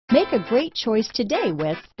Make a great choice today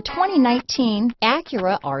with the 2019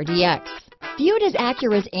 Acura RDX. Viewed as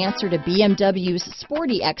Acura's answer to BMW's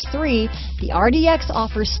sporty X3, the RDX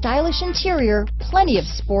offers stylish interior, plenty of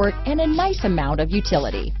sport, and a nice amount of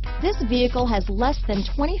utility. This vehicle has less than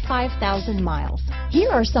 25,000 miles.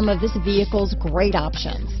 Here are some of this vehicle's great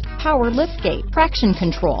options: power liftgate, traction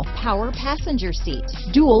control, power passenger seat,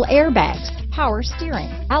 dual airbags, power steering,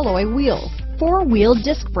 alloy wheels, four-wheel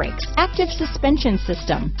disc brakes, active suspension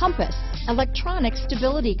system, compass, electronic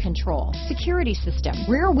stability control, security system,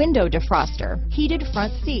 rear window defroster, heated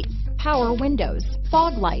front seats, power windows,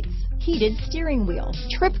 fog lights, heated steering wheel,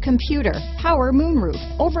 trip computer, power moonroof,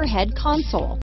 overhead console.